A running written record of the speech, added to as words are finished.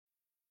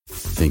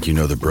Think you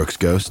know the Brooks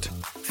Ghost?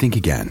 Think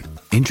again.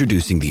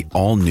 Introducing the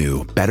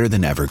all-new,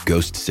 better-than-ever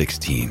Ghost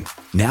 16.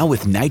 Now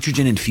with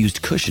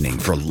nitrogen-infused cushioning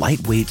for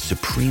lightweight,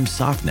 supreme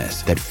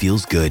softness that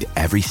feels good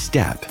every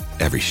step,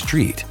 every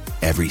street,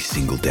 every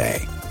single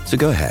day. So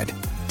go ahead,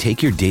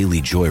 take your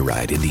daily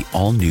joyride in the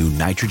all-new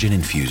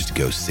nitrogen-infused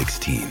Ghost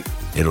 16.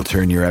 It'll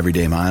turn your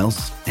everyday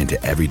miles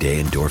into everyday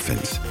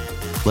endorphins.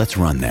 Let's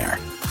run there.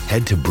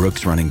 Head to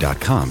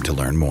brooksrunning.com to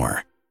learn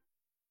more.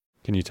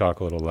 Can you talk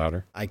a little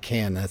louder? I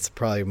can. That's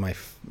probably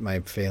my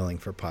failing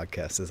for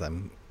podcasts is I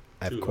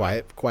have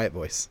quiet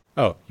voice.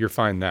 Oh, you're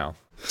fine now.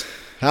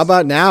 How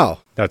about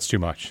now? That's too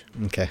much.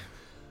 Okay.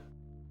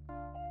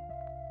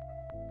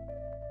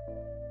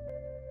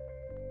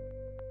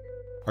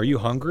 Are you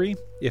hungry?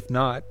 If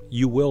not,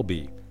 you will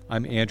be.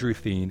 I'm Andrew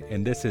Thien,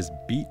 and this is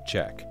Beat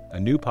Check, a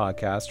new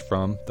podcast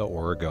from the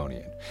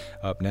Oregonian.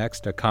 Up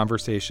next, a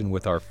conversation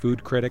with our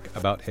food critic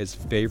about his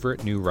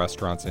favorite new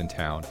restaurants in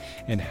town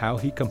and how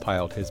he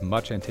compiled his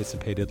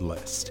much-anticipated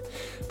list.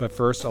 But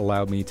first,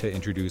 allow me to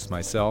introduce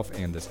myself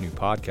and this new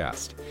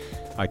podcast.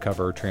 I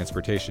cover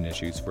transportation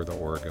issues for the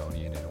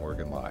Oregonian and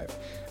Oregon Live,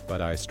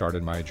 but I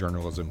started my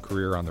journalism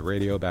career on the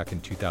radio back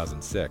in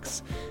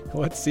 2006.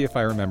 Let's see if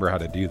I remember how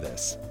to do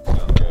this.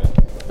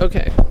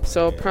 Okay,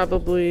 so I'll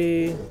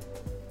probably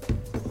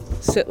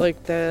sit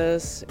like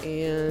this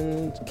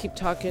and keep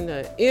talking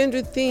to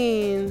Andrew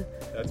Thien.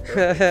 That's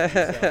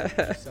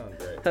great. You sound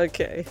great.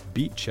 Okay.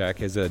 Beat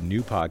Check is a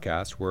new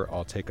podcast where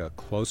I'll take a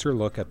closer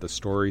look at the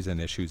stories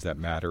and issues that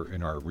matter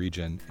in our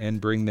region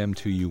and bring them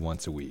to you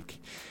once a week.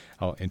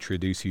 I'll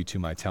introduce you to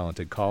my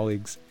talented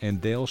colleagues,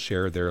 and they'll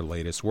share their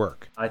latest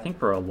work. I think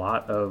for a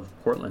lot of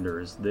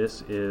Portlanders,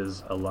 this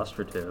is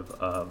illustrative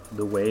of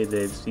the way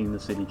they've seen the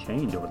city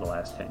change over the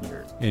last 10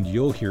 years. And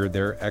you'll hear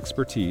their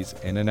expertise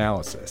and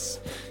analysis.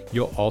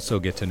 You'll also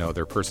get to know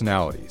their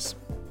personalities.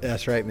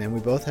 That's right, man.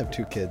 We both have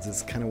 2 kids.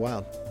 It's kind of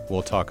wild.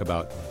 We'll talk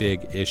about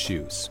big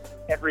issues.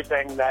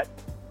 Everything that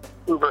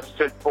Uber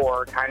stood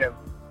for kind of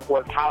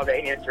was how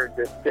they entered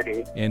this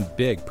city. And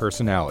big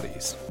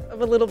personalities.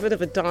 I'm a little bit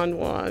of a Don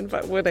Juan,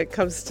 but when it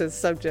comes to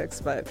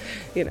subjects, but,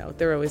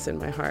 they're always in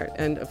my heart.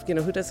 And,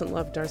 who doesn't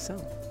love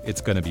Darcel?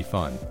 It's going to be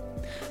fun.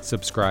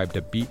 Subscribe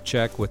to Beat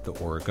Check with the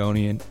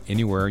Oregonian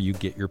anywhere you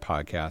get your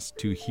podcast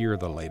to hear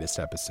the latest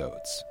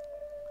episodes.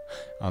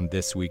 On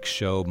this week's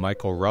show,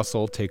 Michael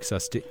Russell takes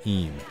us to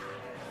Eam,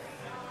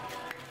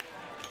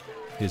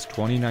 his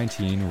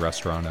 2019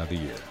 Restaurant of the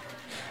Year.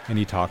 And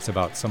he talks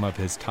about some of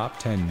his top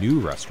 10 new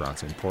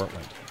restaurants in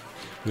Portland.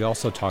 We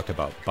also talked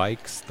about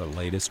bikes, the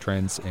latest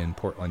trends in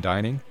Portland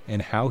dining,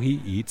 and how he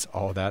eats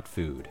all that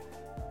food.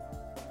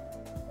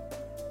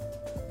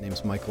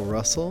 Name's Michael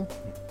Russell.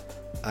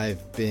 I've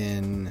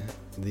been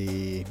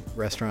the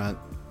restaurant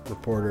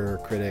reporter,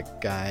 critic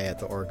guy at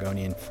the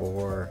Oregonian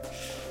for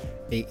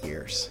 8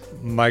 years.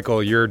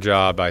 Michael, your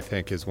job, I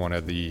think, is one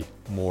of the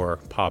more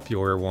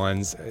popular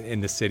ones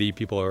in the city.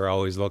 People are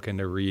always looking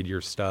to read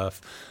your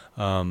stuff.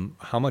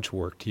 How much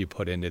work do you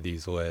put into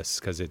these lists?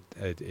 Because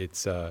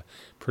it's a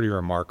pretty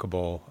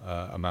remarkable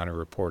amount of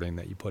reporting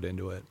that you put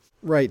into it.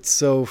 Right.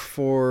 So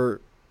for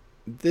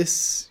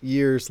this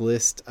year's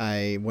list,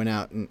 I went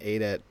out and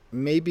ate at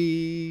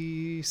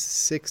maybe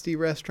 60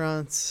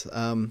 restaurants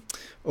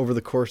over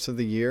the course of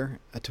the year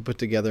to put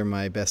together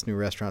my best new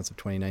restaurants of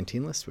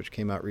 2019 list, which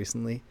came out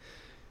recently.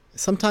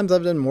 Sometimes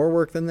I've done more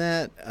work than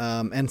that,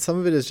 and some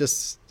of it is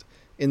just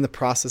in the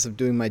process of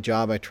doing my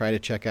job. I try to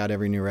check out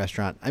every new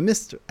restaurant. I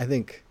missed, I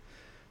think,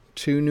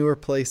 2 newer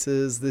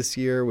places this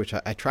year, which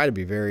I try to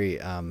be very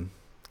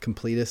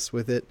completist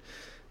with it.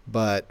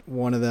 But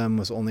one of them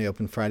was only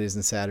open Fridays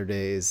and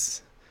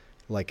Saturdays,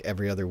 like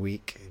every other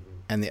week.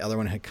 And the other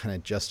one had kind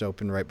of just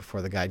opened right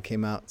before the guide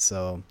came out.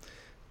 So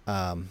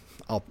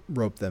I'll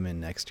rope them in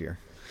next year.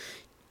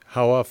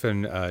 How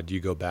often do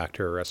you go back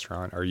to a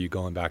restaurant? Are you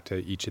going back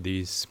to each of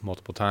these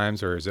multiple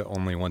times, or is it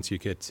only once you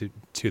get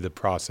to the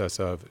process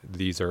of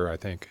these are, I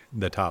think,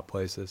 the top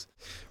places?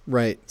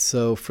 Right.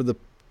 So for the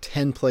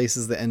 10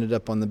 places that ended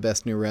up on the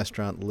best new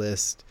restaurant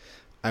list,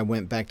 I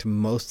went back to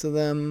most of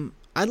them.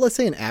 Let's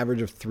say an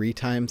average of 3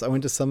 times. I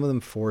went to some of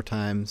them 4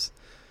 times.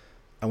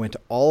 I went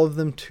to all of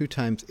them 2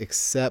 times,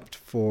 except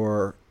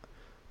for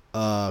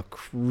a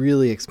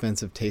really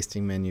expensive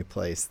tasting menu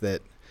place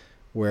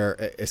where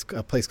it's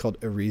a place called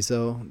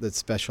Arizo that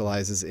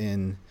specializes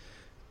in,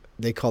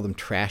 they call them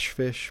trash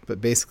fish,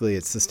 but basically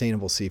it's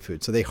sustainable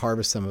seafood. So they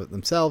harvest some of it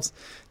themselves.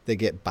 They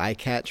get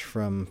bycatch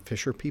from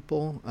fisher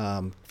people,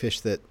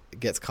 fish that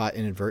gets caught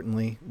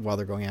inadvertently while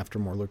they're going after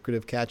more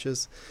lucrative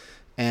catches.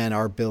 And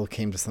our bill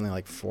came to something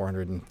like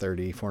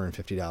 $430,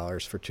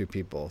 $450 for 2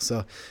 people.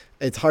 So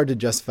it's hard to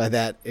justify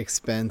that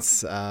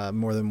expense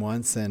more than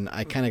once. And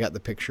I kind of got the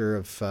picture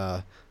of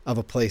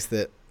a place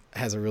that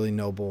has a really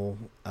noble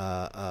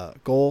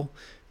goal.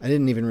 I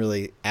didn't even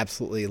really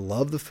absolutely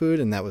love the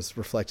food, and that was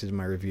reflected in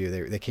my review.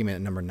 They came in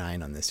at number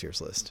 9 on this year's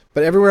list.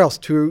 But everywhere else,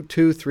 2,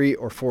 3,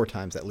 or 4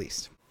 times at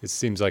least. It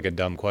seems like a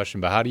dumb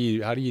question, but how do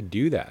you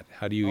do that?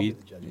 How do you eat?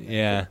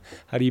 Yeah.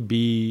 How do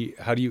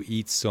you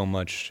eat so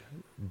much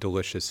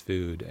delicious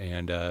food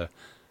and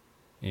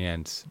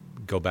and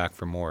go back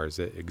for more? Is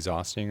it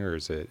exhausting, or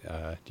is it,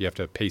 do you have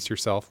to pace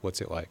yourself?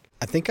 What's it like?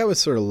 I think I was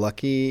sort of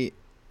lucky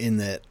in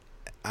that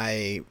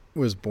I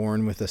was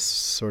born with a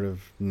sort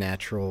of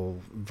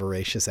natural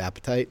voracious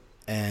appetite.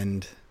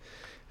 And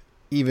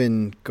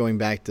even going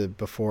back to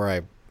before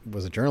I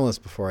was a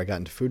journalist, before I got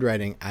into food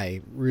writing,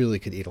 I really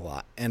could eat a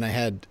lot. And I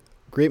had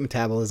great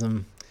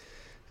metabolism.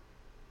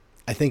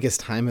 I think as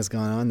time has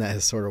gone on, that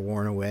has sort of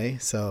worn away.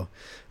 So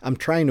I'm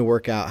trying to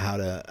work out how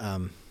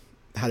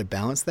to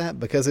balance that,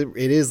 because it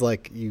is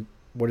like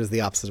what is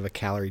the opposite of a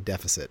calorie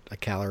deficit? A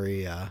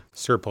calorie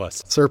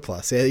surplus.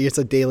 Surplus. It's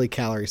a daily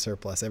calorie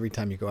surplus every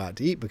time you go out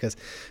to eat, because,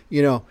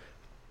 you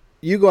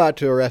go out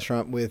to a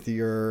restaurant with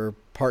your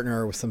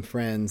partner or with some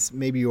friends,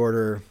 maybe you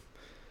order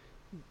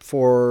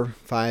 4,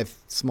 5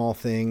 small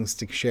things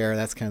to share.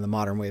 That's kind of the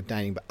modern way of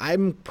dining. But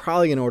I'm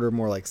probably going to order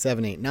more like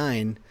 7, 8,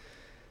 9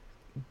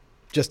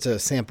 just to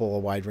sample a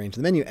wide range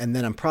of the menu. And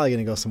then I'm probably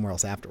going to go somewhere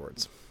else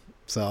afterwards.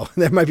 So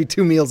there might be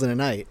 2 meals in a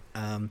night.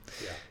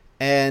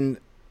 And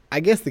I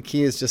guess the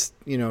key is just,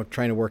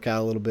 trying to work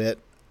out a little bit.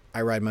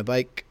 I ride my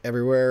bike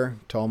everywhere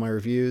to all my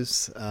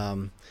reviews,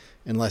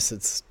 unless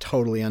it's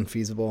totally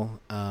infeasible.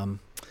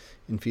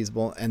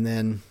 And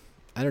then,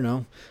 I don't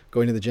know,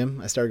 going to the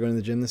gym. I started going to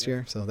the gym this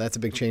year, so that's a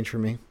big change for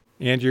me.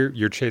 And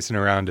you're chasing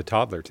around a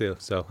toddler too,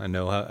 so I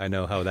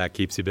know how that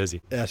keeps you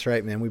busy. That's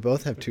right, man. We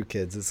both have 2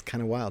 kids. It's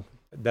kind of wild.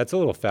 That's a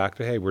little fact.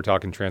 Hey, we're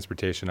talking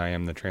transportation. I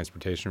am the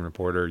transportation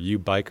reporter. You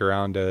bike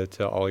around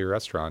to all your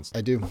restaurants.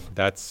 I do.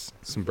 That's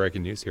some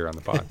breaking news here on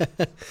the pod.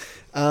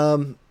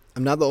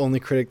 I'm not the only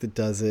critic that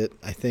does it.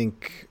 I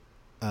think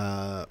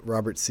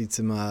Robert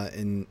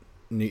Sietsema,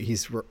 he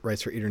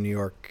writes for Eater New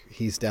York.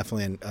 He's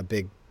definitely a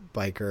big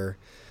biker.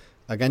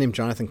 A guy named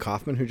Jonathan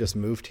Kaufman, who just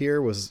moved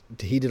here,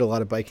 he did a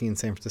lot of biking in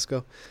San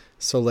Francisco.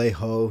 Soleil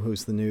Ho,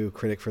 who's the new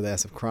critic for the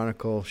SF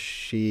Chronicle,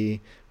 she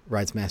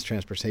rides mass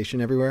transportation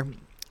everywhere.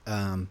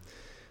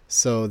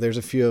 So there's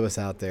a few of us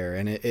out there,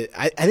 and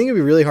I think it'd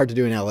be really hard to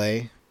do in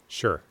LA.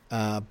 Sure.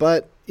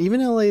 But even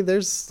LA,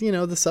 there's,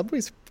 the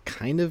subway's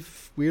kind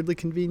of weirdly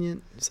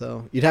convenient.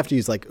 So you'd have to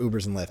use like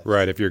Ubers and Lyft.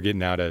 Right. If you're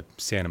getting out of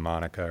Santa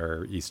Monica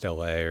or East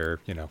LA,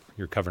 or,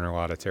 you're covering a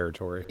lot of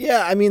territory.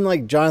 Yeah. I mean,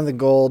 like Jonathan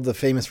Gold, the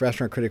famous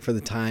restaurant critic for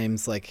the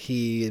Times, like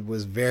he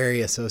was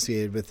very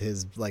associated with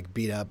his like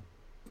beat up,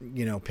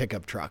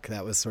 pickup truck.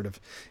 That was sort of,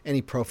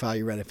 any profile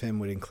you read of him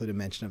would include a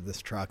mention of this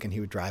truck, and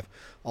he would drive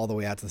all the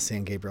way out to the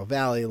San Gabriel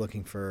Valley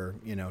looking for,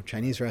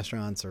 Chinese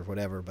restaurants or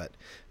whatever. But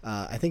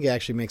I think it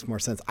actually makes more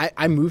sense.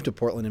 I moved to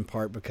Portland in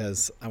part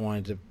because I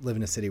wanted to live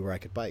in a city where I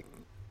could bike.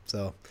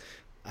 So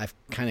I've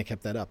kind of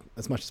kept that up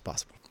as much as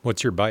possible.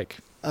 What's your bike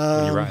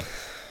when you ride?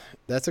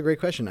 That's a great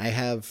question. I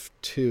have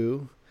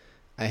 2.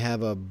 I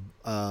have a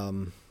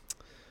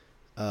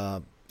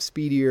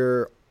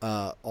Speedier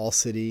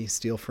all-city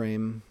steel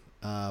frame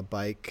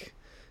bike,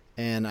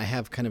 and I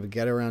have kind of a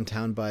get-around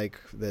town bike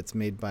that's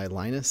made by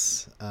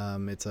Linus.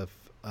 It's a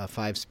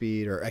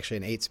 5-speed, or actually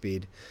an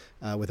 8-speed,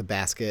 with a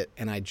basket,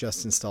 and I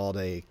just installed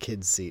a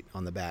kid's seat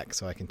on the back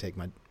so I can take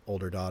my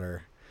older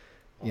daughter,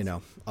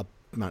 up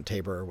Mount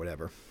Tabor or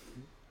whatever.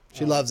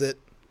 She loves it.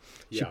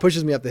 She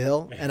pushes me up the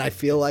hill, and I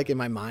feel like in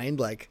my mind,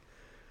 like,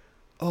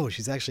 oh,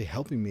 she's actually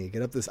helping me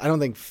get up this. I don't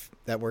think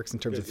that works in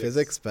terms of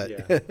physics, but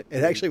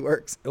it actually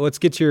works. Let's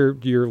get your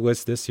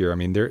list this year. I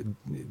mean,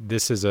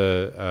 this is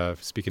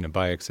speaking of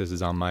bikes, this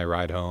is on my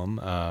ride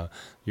home,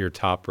 your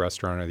top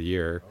restaurant of the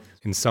year.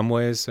 In some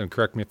ways, and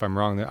correct me if I'm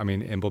wrong, I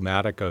mean,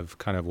 emblematic of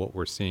kind of what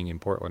we're seeing in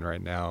Portland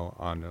right now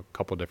on a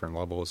couple different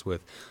levels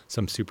with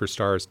some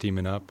superstars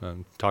teaming up.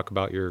 And talk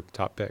about your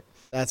top pick.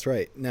 That's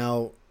right.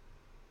 Now,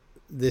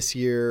 this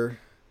year,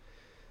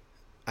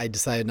 I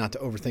decided not to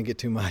overthink it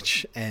too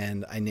much,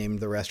 and I named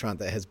the restaurant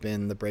that has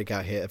been the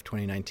breakout hit of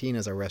 2019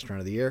 as our restaurant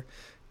of the year,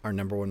 our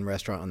number 1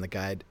 restaurant on the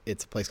guide.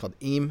 It's a place called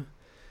Eam.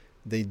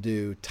 They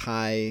do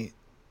Thai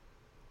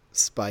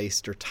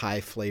spiced or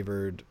Thai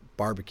flavored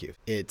barbecue.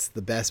 It's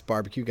the best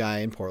barbecue guy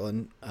in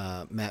Portland,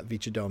 Matt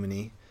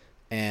Vichadomini,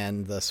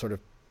 and the sort of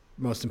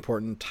most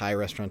important Thai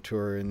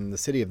restaurateur in the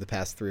city of the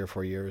past 3 or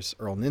 4 years,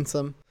 Earl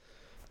Ninsum.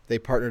 They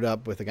partnered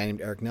up with a guy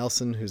named Eric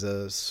Nelson, who's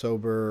a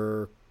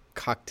sober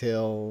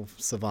cocktail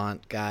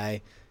savant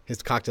guy.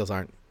 His cocktails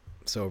aren't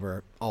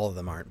sober. All of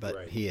them aren't, but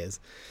right. He is.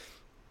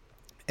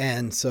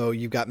 And so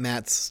you've got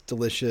Matt's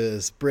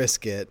delicious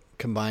brisket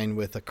combined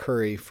with a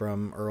curry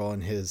from Earl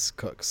and his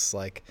cooks.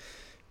 Like,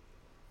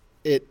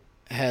 it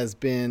has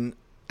been,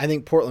 I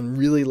think Portland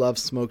really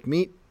loves smoked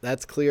meat.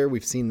 That's clear.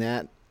 We've seen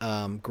that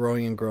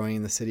growing and growing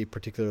in the city,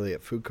 particularly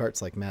at food carts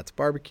like Matt's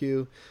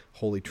Barbecue,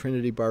 Holy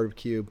Trinity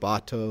Barbecue,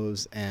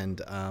 Bato's,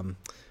 and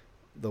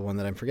the one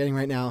that I'm forgetting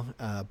right now,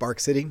 Bark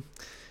City.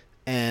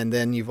 And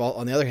then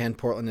on the other hand,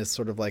 Portland is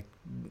sort of like,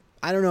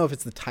 I don't know if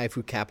it's the Thai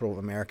food capital of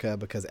America,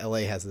 because LA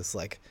has this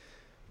like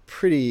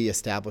pretty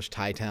established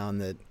Thai town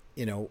that,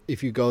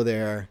 if you go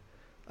there,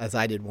 as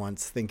I did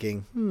once,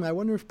 thinking, I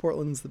wonder if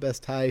Portland's the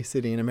best Thai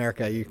city in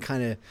America, you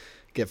kind of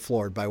get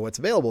floored by what's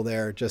available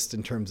there, just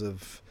in terms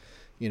of,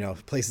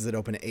 places that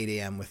open at 8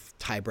 a.m. with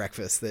Thai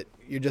breakfast that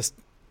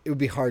it would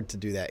be hard to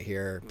do that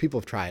here. People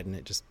have tried and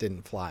it just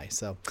didn't fly.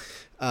 So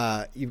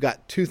you've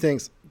got two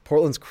things: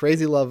 Portland's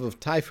crazy love of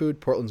Thai food,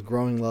 Portland's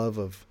growing love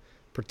of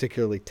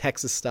particularly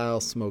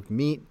Texas-style smoked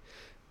meat.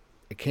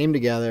 It came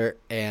together,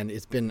 and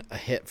it's been a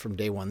hit from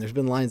day one. There's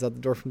been lines out the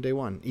door from day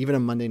one. Even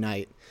on Monday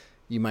night,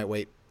 you might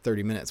wait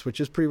 30 minutes, which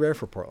is pretty rare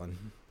for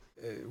Portland.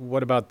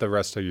 What about the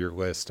rest of your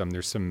list?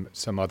 There's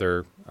some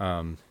other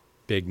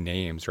big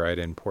names, right,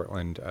 in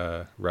Portland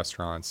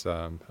restaurants,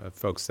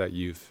 folks that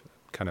you've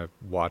kind of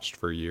watched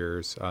for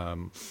years,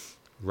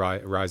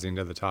 rising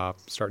to the top,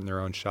 starting their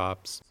own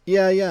shops.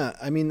 Yeah.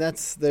 I mean,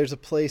 there's a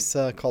place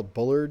called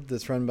Bullard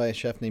that's run by a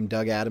chef named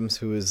Doug Adams,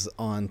 who is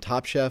on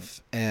Top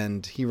Chef,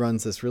 and he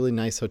runs this really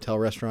nice hotel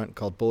restaurant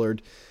called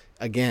Bullard.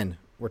 Again,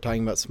 we're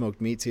talking about smoked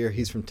meats here.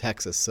 He's from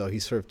Texas, so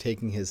he's sort of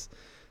taking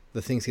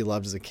the things he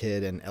loved as a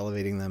kid and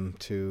elevating them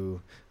to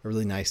a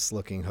really nice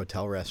looking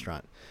hotel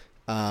restaurant.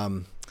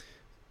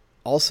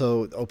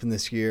 Also opened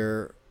this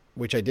year,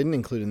 which I didn't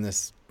include in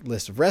this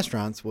list of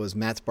restaurants, was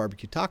Matt's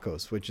Barbecue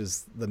Tacos, which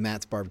is the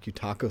Matt's Barbecue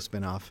Taco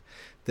spinoff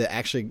that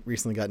actually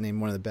recently got named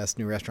one of the best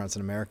new restaurants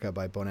in America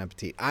by Bon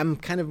Appetit. I'm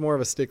kind of more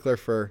of a stickler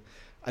for,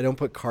 I don't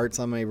put carts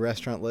on my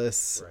restaurant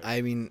lists. Right.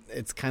 I mean,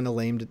 it's kind of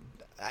lame.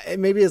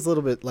 Maybe it's a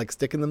little bit like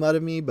stick in the mud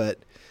of me, but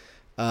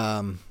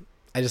I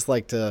just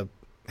like to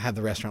have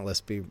the restaurant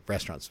list be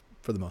restaurants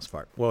for the most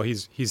part. Well,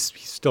 he's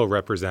still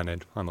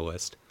represented on the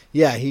list.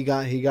 Yeah, he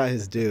got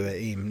his due at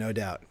Eam, no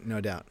doubt.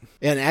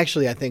 And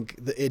actually, I think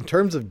in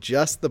terms of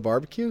just the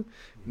barbecue,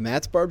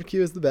 Matt's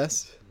Barbecue is the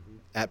best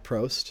at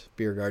Prost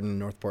Beer Garden in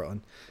North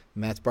Portland.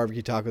 Matt's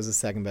Barbecue Tacos is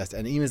second best,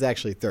 and Eam is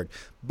actually third.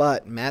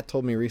 But Matt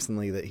told me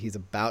recently that he's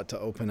about to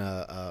open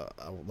a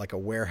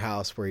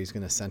warehouse where he's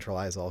going to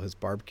centralize all his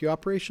barbecue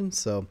operations.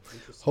 So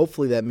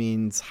hopefully that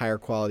means higher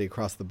quality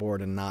across the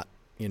board and not,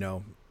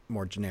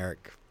 more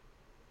generic,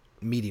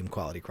 medium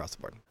quality across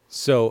the board.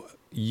 So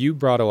you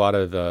brought a lot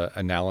of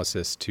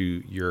analysis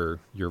to your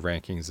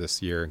rankings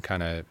this year and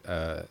kind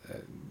of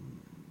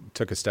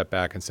took a step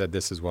back and said,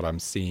 this is what I'm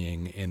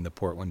seeing in the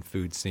Portland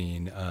food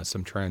scene,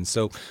 some trends.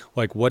 So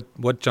like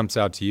what jumps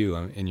out to you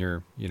in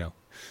your,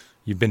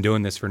 you've been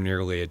doing this for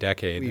nearly a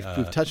decade.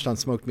 We've touched on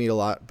smoked meat a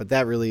lot, but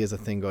that really is a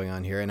thing going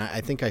on here. And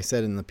I think I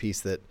said in the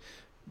piece that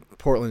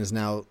Portland is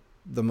now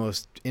the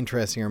most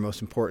interesting or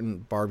most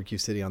important barbecue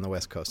city on the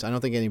West Coast. I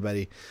don't think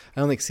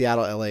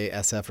Seattle, LA,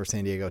 SF, or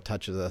San Diego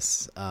touches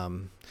us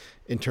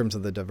in terms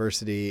of the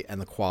diversity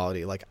and the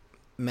quality. Like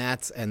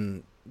Matt's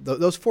and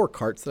those four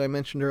carts that I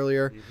mentioned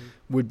earlier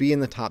would be in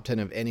the top 10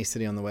 of any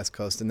city on the West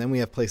Coast. And then we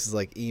have places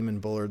like Eam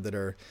and Bullard that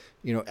are,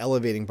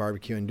 elevating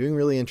barbecue and doing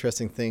really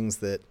interesting things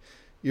that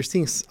you're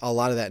seeing a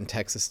lot of that in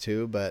Texas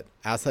too, but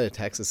outside of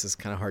Texas is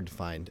kind of hard to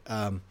find.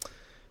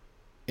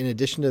 In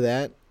addition to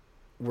that,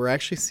 we're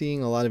actually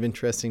seeing a lot of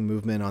interesting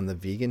movement on the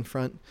vegan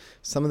front.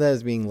 Some of that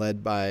is being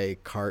led by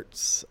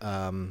carts,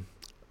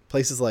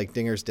 places like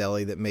Dinger's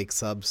Deli that make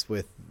subs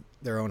with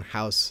their own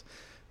house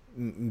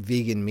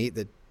vegan meat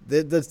that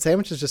the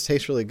sandwiches just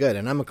taste really good.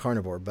 And I'm a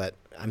carnivore, but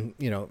I'm,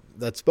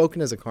 that's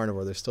spoken as a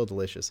carnivore. They're still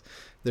delicious.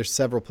 There's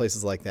several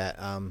places like that.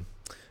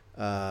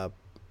 A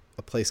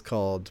place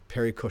called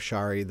Peri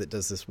Koshari that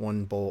does this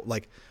one bowl,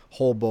 like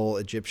whole bowl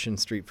Egyptian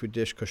street food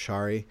dish,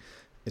 koshari.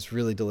 It's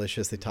really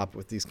delicious. They top it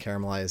with these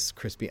caramelized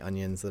crispy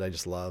onions that I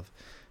just love.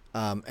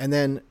 And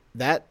then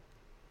that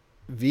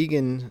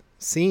vegan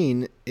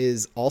scene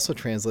is also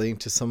translating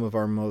to some of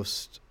our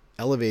most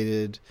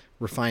elevated,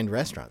 refined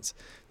restaurants.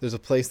 There's a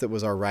place that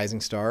was our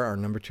rising star, our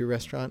number 2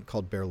 restaurant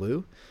called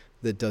Berlou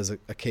that does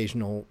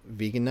occasional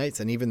vegan nights.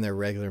 And even their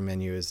regular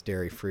menu is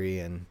dairy-free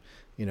and,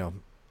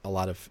 a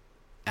lot of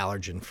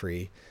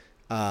allergen-free.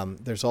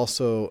 There's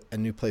also a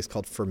new place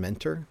called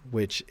Fermenter,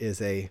 which is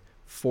a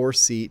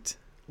 4-seat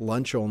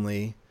lunch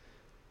only,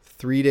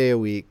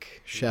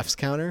 3-day-a-week chef's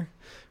counter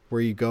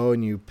where you go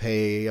and you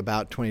pay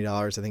about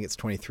 $20. I think it's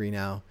 $23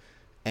 now.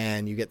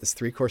 And you get this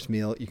 3-course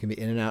meal. You can be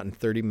in and out in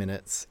 30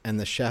 minutes. And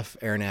the chef,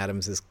 Aaron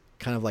Adams, is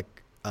kind of like,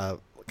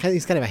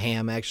 he's kind of a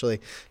ham,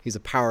 actually. He's a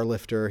power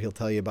lifter. He'll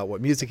tell you about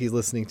what music he's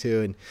listening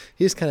to. And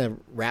he just kind of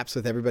raps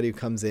with everybody who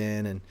comes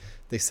in. And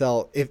they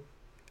sell,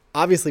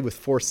 obviously with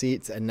 4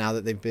 seats, and now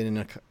that they've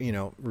been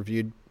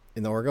reviewed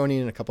in the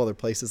Oregonian and a couple other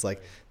places,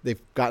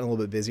 they've gotten a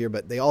little bit busier,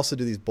 but they also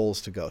do these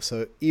bowls to go.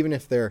 So even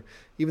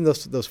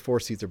those 4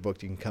 seats are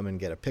booked, you can come and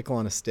get a pickle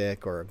on a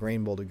stick or a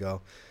grain bowl to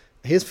go.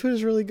 His food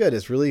is really good.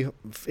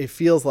 It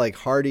feels like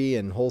hearty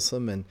and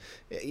wholesome. And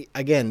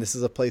again, this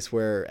is a place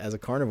where as a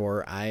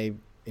carnivore, I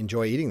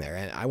enjoy eating there,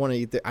 and I want to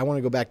eat there. I want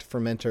to go back to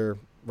Fermenter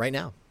right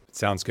now.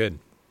 Sounds good.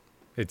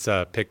 It's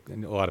a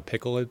lot of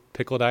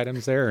pickled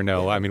items there, or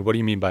no? I mean, what do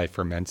you mean by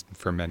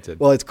fermented?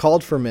 Well, it's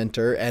called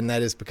Fermenter, and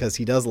that is because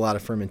he does a lot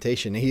of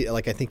fermentation.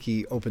 I think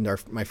he opened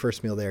my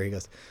first meal there. He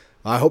goes,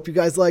 "I hope you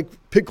guys like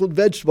pickled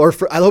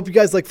vegetables. I hope you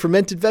guys like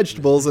fermented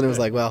vegetables." And it was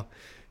like, well,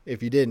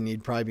 if you didn't,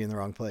 you'd probably be in the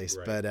wrong place.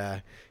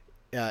 Right.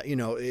 But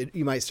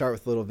you might start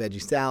with a little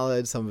veggie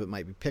salad. Some of it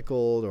might be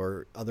pickled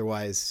or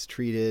otherwise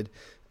treated,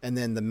 and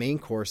then the main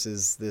course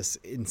is this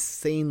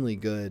insanely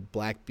good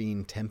black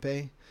bean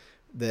tempeh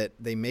that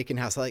they make in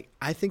house. Like,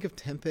 I think of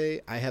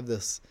tempeh, I have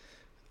this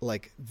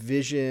like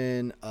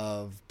vision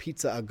of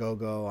Pizza a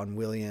Go-Go on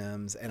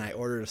Williams, and I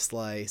ordered a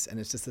slice, and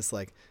it's just this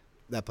like,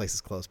 that place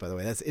is closed, by the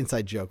way. That's an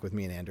inside joke with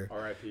me and Andrew.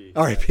 R.I.P.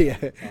 R.I.P.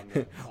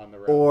 On the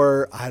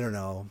Or I don't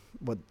know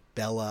what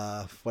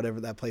Bella, whatever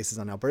that place is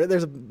on Alberta.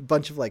 There's a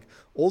bunch of like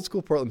old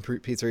school Portland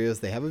pizzerias.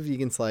 They have a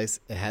vegan slice.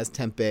 It has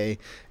tempeh,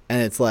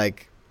 and it's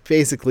like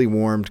basically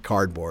warmed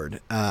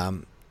cardboard.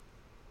 That's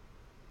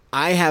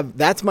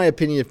my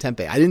opinion of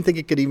tempeh. I didn't think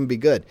it could even be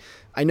good.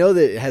 I know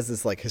that it has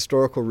this like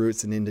historical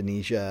roots in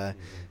Indonesia,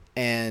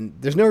 and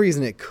there's no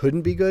reason it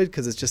couldn't be good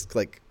because it's just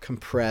like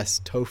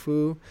compressed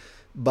tofu.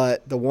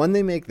 But the one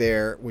they make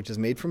there, which is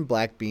made from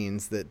black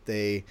beans, that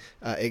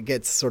it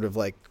gets sort of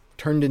like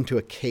turned into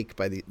a cake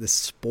by the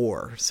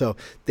spore. So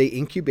they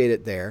incubate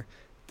it there.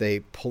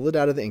 They pull it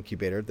out of the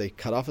incubator. They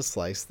cut off a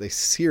slice. They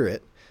sear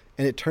it.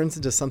 And it turns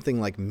into something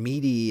like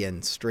meaty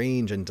and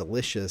strange and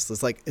delicious.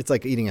 It's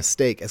like eating a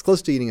steak, as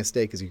close to eating a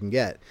steak as you can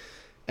get.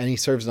 And he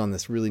serves it on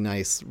this really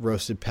nice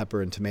roasted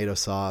pepper and tomato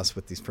sauce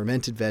with these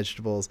fermented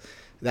vegetables.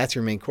 That's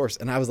your main course.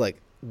 And I was like,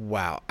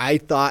 wow. I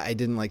thought I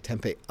didn't like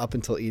tempeh up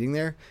until eating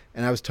there,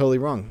 and I was totally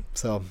wrong.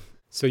 So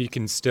you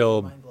can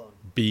still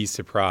be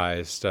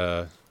surprised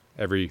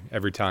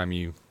every time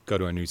you go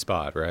to a new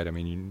spot, right? I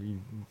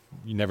mean,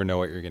 you never know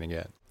what you're going to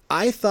get.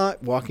 I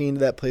thought walking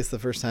into that place the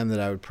first time that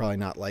I would probably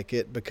not like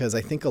it, because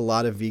I think a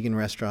lot of vegan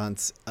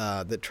restaurants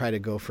that try to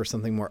go for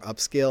something more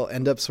upscale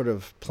end up sort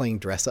of playing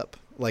dress up,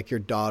 like your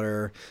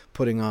daughter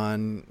putting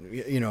on,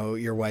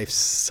 your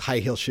wife's high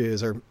heel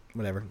shoes or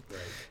whatever.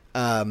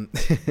 Right.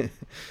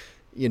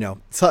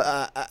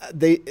 So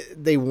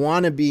they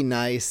want to be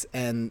nice,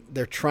 and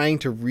they're trying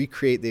to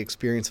recreate the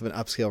experience of an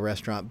upscale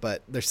restaurant,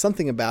 but there's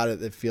something about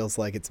it that feels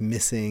like it's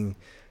missing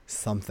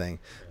something.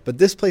 But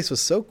this place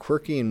was so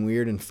quirky and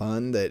weird and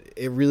fun that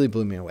it really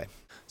blew me away.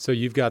 So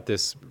you've got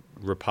this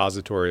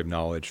repository of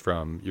knowledge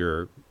from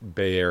your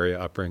Bay Area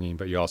upbringing,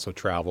 but you also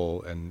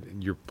travel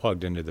and you're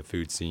plugged into the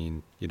food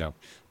scene,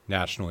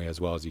 nationally as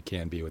well as you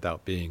can be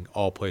without being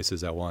all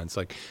places at once.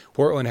 Like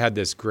Portland had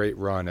this great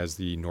run as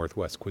the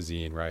Northwest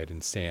cuisine, right?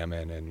 And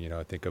salmon, and,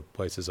 I think of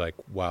places like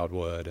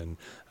Wildwood and,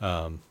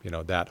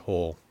 that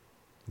whole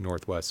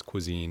Northwest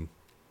cuisine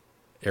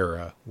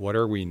era. What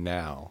are we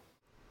now?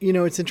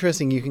 It's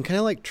interesting. You can kind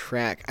of like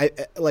track. I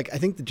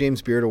think the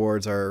James Beard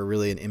Awards are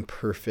really an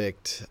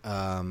imperfect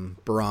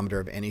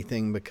barometer of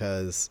anything,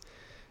 because,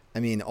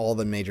 all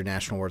the major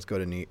national awards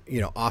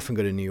often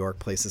go to New York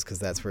places because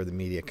that's where the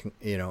media,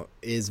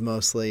 is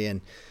mostly.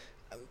 And,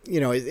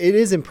 it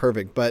is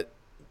imperfect, but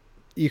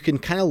you can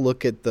kind of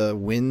look at the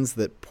wins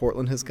that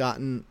Portland has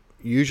gotten,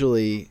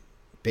 usually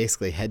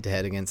basically head to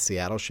head against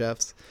Seattle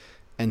chefs,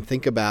 and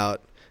think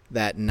about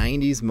that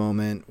 90s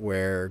moment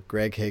where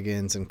Greg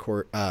Higgins and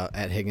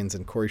at Higgins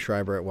and Corey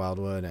Schreiber at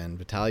Wildwood and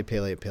Vitaly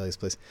Paley at Paley's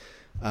place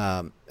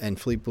and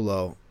Philippe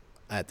Boulot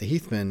at the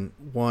Heathman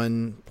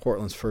won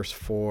Portland's first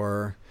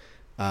 4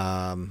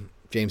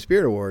 James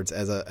Beard Awards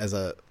as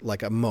a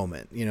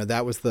moment.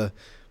 That was the,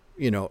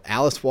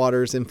 Alice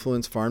Waters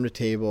influence, farm to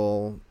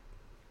table,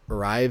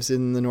 arrives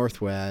in the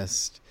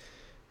Northwest.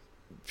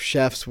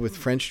 Chefs with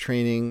French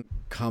training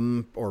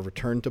come or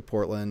return to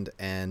Portland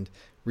and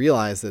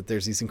realize that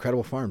there's these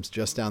incredible farms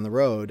just down the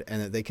road,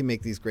 and that they can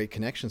make these great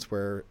connections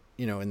where,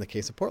 in the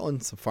case of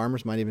Portland, some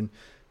farmers might even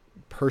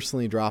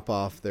personally drop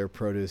off their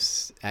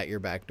produce at your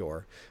back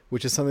door,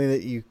 which is something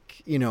that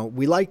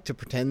we like to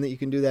pretend that you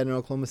can do that in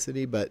Oklahoma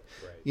City, but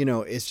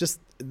right. It's just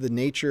the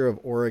nature of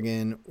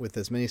Oregon with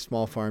as many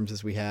small farms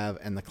as we have,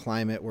 and the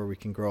climate where we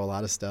can grow a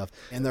lot of stuff,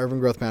 and the urban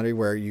growth boundary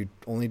where you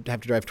only have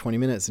to drive 20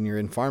 minutes and you're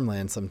in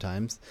farmland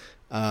sometimes.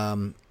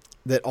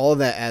 That all of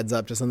that adds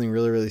up to something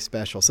really, really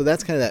special. So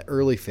that's kind of that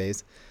early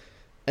phase.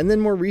 And then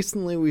more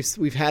recently,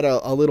 we've had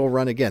a little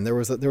run again. There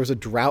was a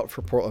drought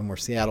for Portland where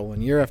Seattle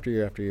won year after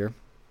year after year.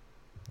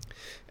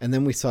 And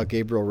then we saw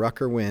Gabriel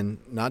Rucker win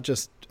not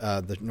just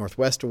the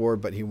Northwest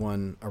Award, but he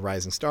won a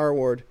Rising Star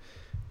Award.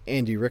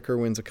 Andy Ricker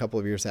wins a couple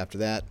of years after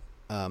that.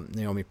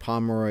 Naomi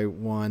Pomeroy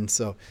won.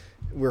 So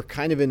we're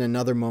kind of in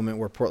another moment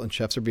where Portland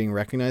chefs are being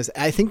recognized.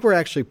 I think we're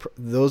actually,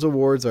 those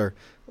awards are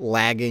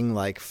lagging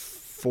like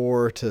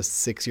 4 to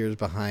 6 years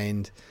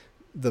behind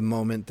the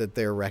moment that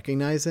they're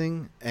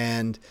recognizing.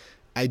 And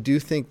I do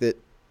think that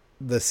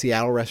the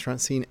Seattle restaurant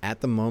scene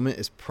at the moment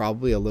is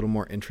probably a little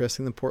more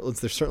interesting than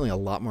Portland's. There's certainly a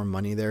lot more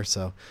money there.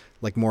 So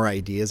like more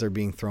ideas are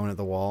being thrown at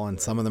the wall,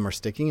 and some of them are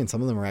sticking and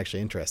some of them are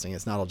actually interesting.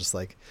 It's not all just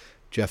like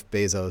Jeff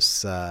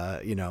Bezos,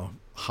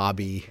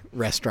 hobby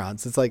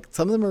restaurants. It's like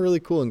some of them are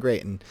really cool and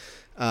great. And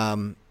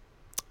I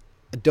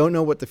don't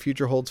know what the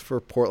future holds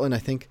for Portland. I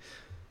think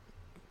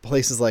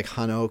places like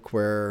Hanok,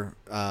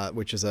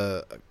 which is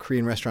a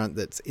Korean restaurant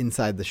that's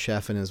inside the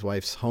chef and his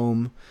wife's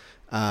home,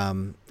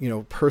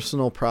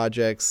 personal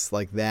projects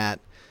like that.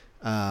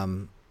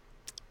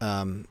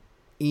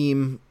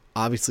 Eam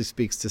obviously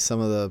speaks to some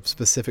of the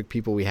specific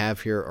people we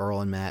have here,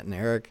 Earl and Matt and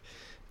Eric.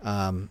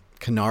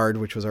 Canard,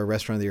 which was our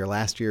restaurant of the year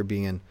last year,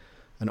 being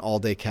an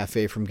all-day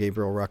cafe from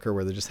Gabriel Rucker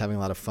where they're just having a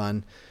lot of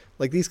fun.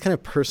 Like these kind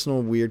of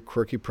personal, weird,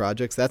 quirky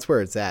projects, that's where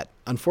it's at.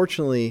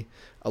 Unfortunately,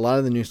 a lot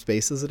of the new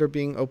spaces that are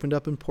being opened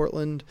up in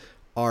Portland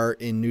are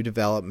in new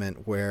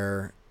development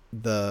where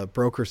the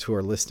brokers who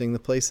are listing the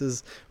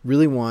places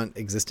really want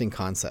existing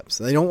concepts.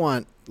 They don't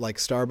want like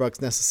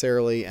Starbucks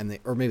necessarily,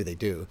 or maybe they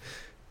do.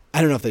 I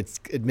don't know if they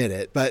admit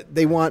it, but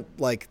they want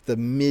like the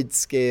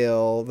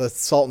mid-scale, the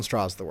Salt and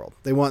Straws of the world.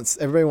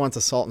 Everybody wants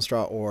a Salt and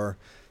Straw or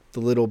the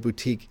little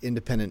boutique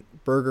independent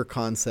burger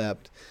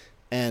concept,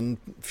 and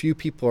few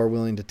people are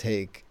willing to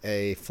take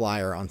a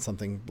flyer on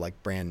something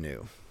like brand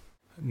new.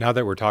 Now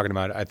that we're talking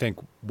about it, I think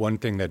one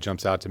thing that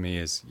jumps out to me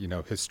is,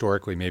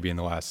 historically, maybe in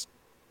the last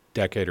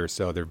decade or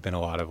so, there have been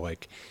a lot of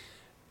like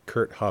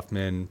Kurt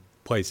Huffman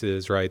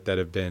places, right, that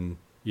have been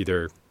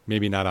either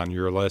maybe not on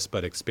your list,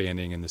 but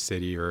expanding in the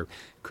city or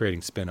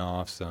creating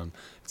spin-offs. It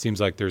seems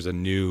like there's a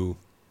new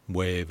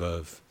wave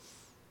of,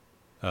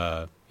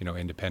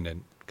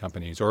 independent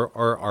companies, or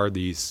are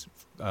these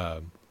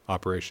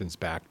operations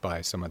backed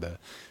by some of the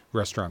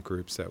restaurant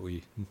groups that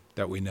we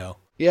know?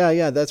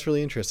 Yeah, that's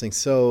really interesting.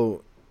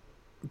 So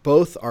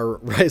both our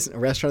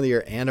Restaurant of the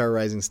Year and our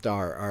Rising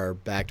Star are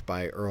backed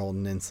by Earl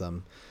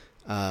Ninsom,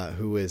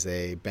 who is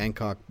a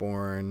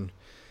Bangkok-born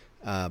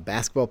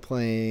basketball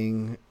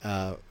playing,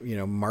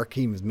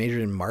 he was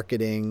majored in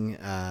marketing.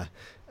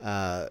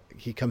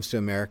 He comes to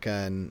America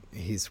and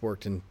he's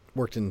worked in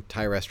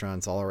Thai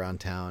restaurants all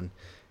around town.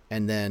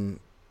 And then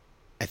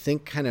I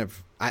think I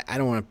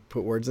don't want to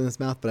put words in his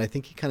mouth, but I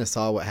think he kind of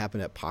saw what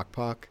happened at Pok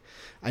Pok.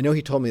 I know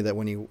he told me that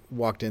when he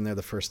walked in there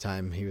the first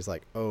time, he was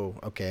like, oh,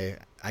 okay,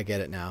 I get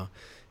it now.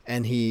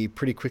 And he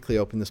pretty quickly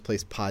opened this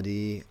place,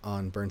 Padi,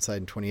 on Burnside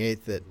and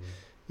 28th that,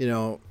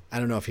 I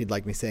don't know if he'd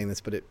like me saying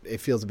this, but it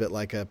feels a bit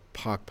like a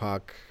Pok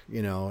Pok,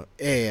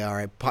 hey, all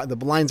right, the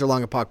lines are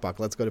long at Pok Pok,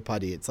 let's go to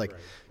Padi. It's like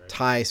right.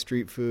 Thai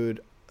street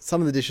food.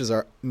 Some of the dishes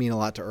mean a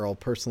lot to Earl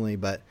personally,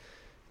 but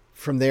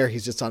from there,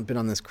 he's just been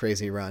on this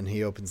crazy run.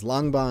 He opens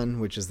Langban,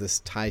 which is this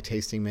Thai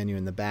tasting menu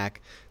in the back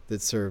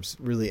that serves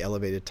really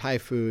elevated Thai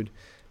food.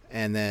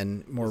 And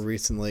then more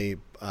recently,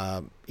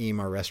 Eam,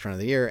 our Restaurant of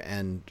the Year,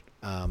 and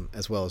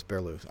as well as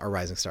Berlu, our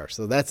Rising Star.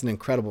 So that's an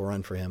incredible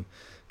run for him.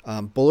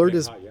 Bullard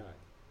is...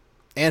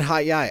 And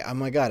Hot Yai. Oh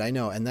my God, I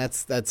know. And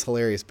that's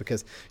hilarious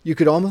because you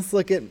could almost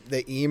look at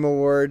the Eam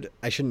Award.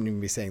 I shouldn't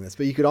even be saying this,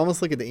 but you could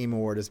almost look at the Eam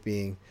Award as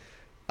being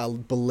a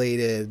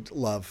belated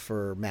love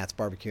for Matt's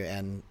Barbecue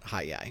and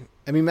Hot Yai.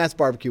 I mean, Matt's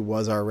Barbecue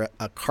was a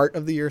cart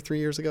of the year 3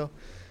 years ago,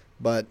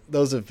 but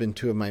those have been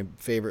two of my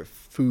favorite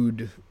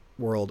food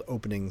world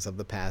openings of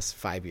the past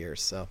 5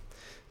 years. So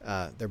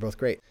they're both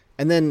great.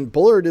 And then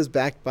Bullard is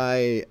backed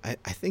by,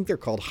 I think they're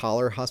called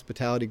Holler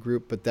Hospitality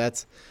Group, but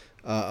that's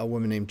a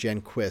woman named Jen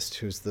Quist,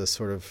 who's the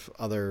sort of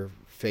other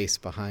face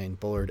behind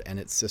Bullard and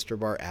its sister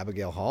bar,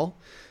 Abigail Hall.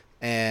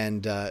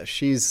 And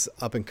she's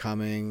up and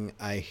coming.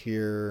 I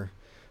hear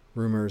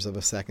rumors of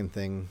a second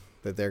thing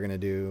that they're going to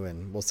do,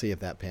 and we'll see if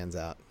that pans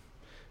out.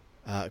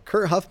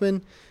 Kurt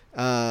Huffman,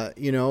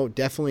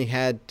 definitely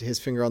had his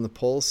finger on the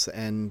pulse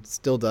and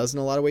still does in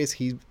a lot of ways.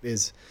 He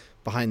is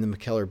behind the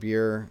McKellar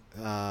Beer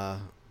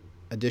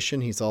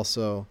edition. He's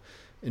also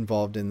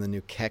involved in the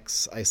new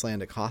Kex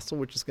Icelandic Hostel,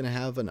 which is going to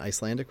have an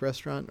Icelandic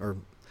restaurant or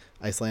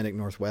Icelandic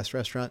Northwest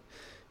restaurant.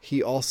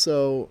 He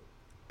also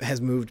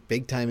has moved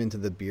big time into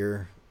the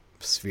beer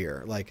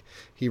sphere. Like,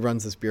 he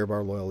runs this beer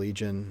bar, Loyal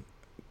Legion,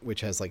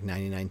 which has like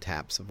 99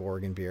 taps of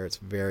Oregon beer. It's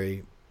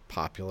very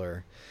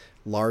popular.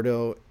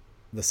 Lardo,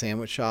 the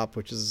sandwich shop,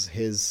 which is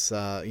his,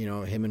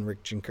 him and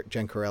Rick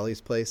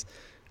Gencarelli's place.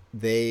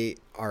 They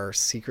are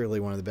secretly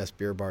one of the best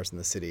beer bars in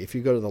the city. If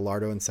you go to the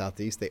Lardo in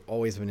Southeast, they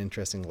always have an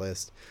interesting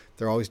list.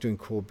 They're always doing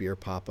cool beer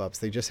pop-ups.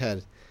 They just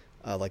had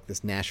like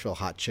this Nashville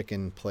hot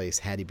chicken place,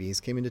 Hattie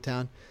B's, came into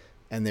town,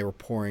 and they were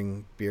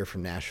pouring beer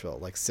from Nashville,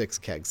 like 6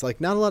 kegs.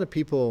 Like, not a lot of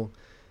people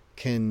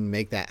can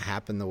make that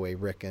happen the way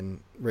Rick and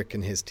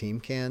his team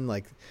can.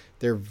 Like,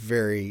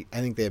 I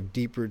think they have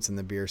deep roots in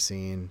the beer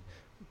scene,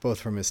 both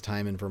from his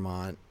time in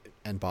Vermont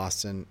and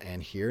Boston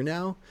and here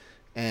now.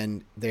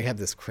 And they have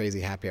this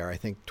crazy happy hour. I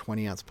think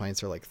 20-ounce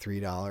pints are like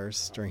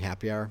 $3 during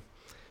happy hour.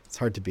 It's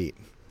hard to beat.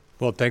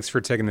 Well, thanks for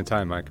taking the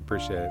time, Mike.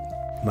 Appreciate it.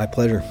 My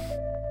pleasure.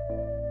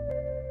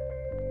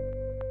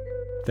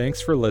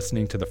 Thanks for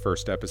listening to the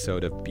first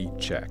episode of Beat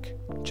Check.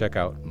 Check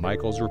out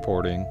Michael's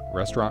reporting,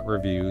 restaurant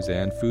reviews,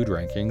 and food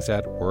rankings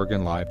at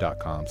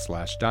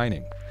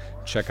OregonLive.com/dining.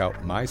 Check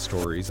out my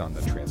stories on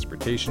the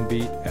transportation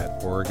beat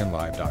at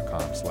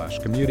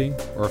OregonLive.com/commuting,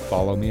 or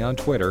follow me on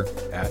Twitter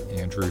at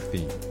Andrew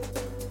Thien.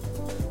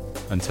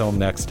 Until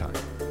next time.